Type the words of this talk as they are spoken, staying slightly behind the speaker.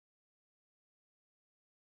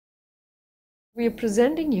We are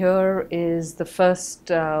presenting here is the first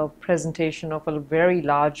presentation of a very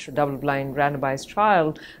large double-blind randomized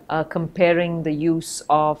trial comparing the use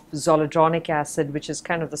of zoledronic acid, which is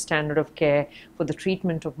kind of the standard of care for the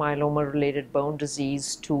treatment of myeloma-related bone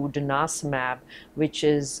disease, to denosumab, which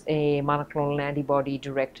is a monoclonal antibody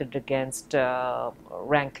directed against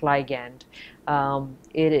rank ligand.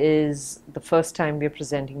 It is the first time we are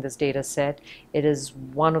presenting this data set. It is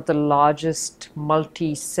one of the largest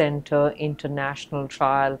multi-center international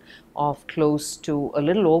trial of close to a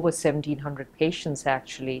little over 1,700 patients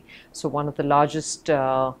actually. So one of the largest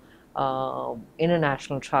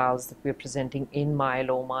international trials that we're presenting in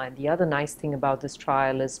myeloma. And the other nice thing about this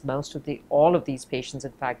trial is all of these patients,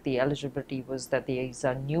 in fact, the eligibility was that these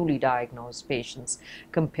are newly diagnosed patients,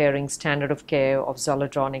 comparing standard of care of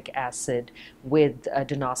zoledronic acid with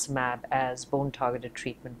denosumab as bone-targeted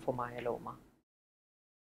treatment for myeloma.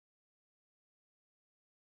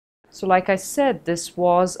 So like I said, this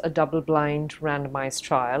was a double-blind randomized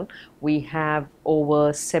trial. We have over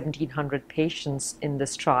 1,700 patients in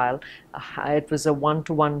this trial. It was a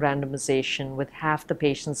one-to-one randomization with half the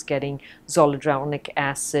patients getting zoledronic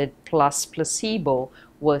acid plus placebo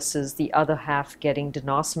versus the other half getting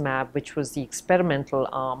denosumab, which was the experimental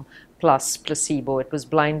arm, plus placebo. It was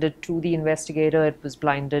blinded to the investigator, it was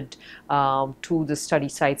blinded to the study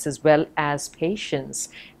sites as well as patients.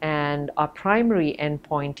 And our primary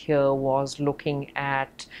endpoint here was looking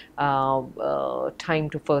at time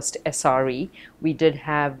to first SRE. We did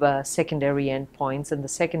have secondary endpoints, and the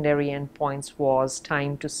secondary endpoints was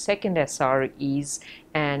time to second SREs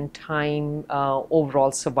and time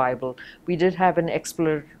overall survival. We did have an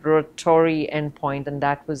exploratory endpoint, and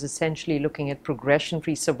that was essentially looking at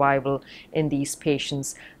progression-free survival in these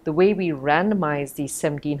patients. The way we randomized these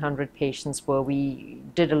 1,700 patients were we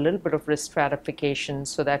did a little bit of risk stratification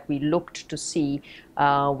so that we looked to see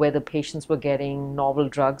whether patients were getting novel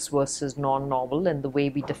drugs versus non-novel, and the way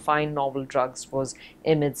we defined novel drugs was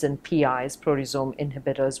IMiDs and PIs, proteasome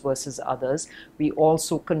inhibitors, versus others. We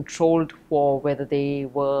also controlled for whether they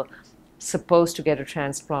were supposed to get a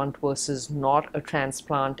transplant versus not a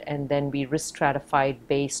transplant, and then we risk stratified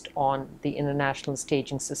based on the International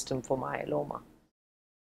Staging System for myeloma.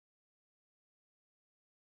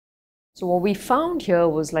 So what we found here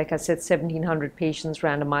was, like I said, 1,700 patients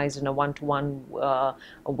randomized in a one-to-one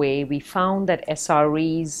way. We found that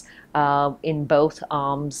SREs in both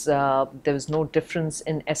arms, there was no difference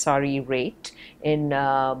in SRE rate in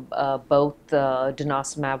both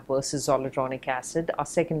denosumab versus zoledronic acid. Our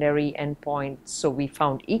secondary endpoint, so we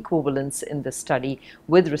found equivalence in the study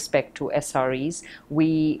with respect to SREs.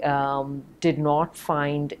 We did not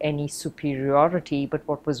find any superiority, but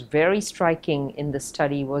what was very striking in the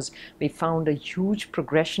study was we found a huge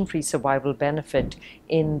progression-free survival benefit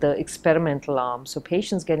in the experimental arm. So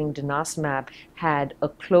patients getting denosumab had a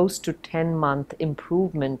close to 10-month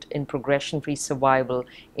improvement in progression-free survival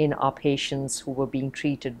in our patients who were being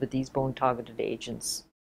treated with these bone-targeted agents.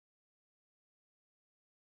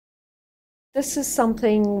 This is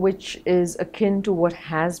something which is akin to what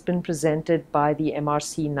has been presented by the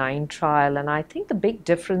MRC9 trial, and I think the big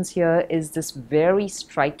difference here is this very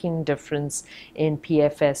striking difference in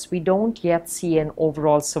PFS. We don't yet see an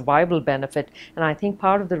overall survival benefit, and I think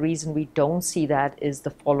part of the reason we don't see that is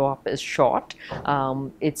the follow-up is short.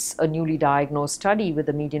 It's a newly diagnosed study with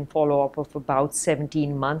a median follow-up of about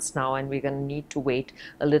 17 months now, and we're going to need to wait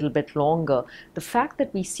a little bit longer. The fact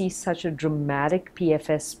that we see such a dramatic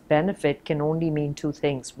PFS benefit can only mean two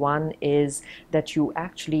things. One is that you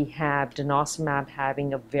actually have denosumab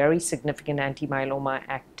having a very significant anti-myeloma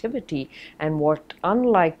activity, and what,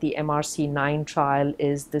 unlike the MRC9 trial,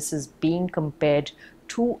 is this is being compared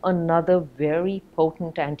to another very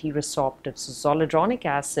potent anti-resorptive. So zoledronic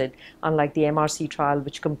acid, unlike the MRC trial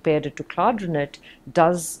which compared it to cladribine,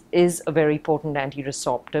 is a very potent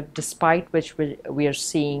anti-resorptive, despite which we are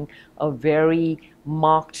seeing a very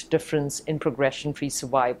marked difference in progression-free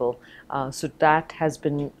survival. So that has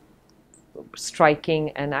been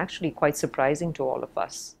striking and actually quite surprising to all of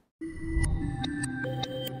us.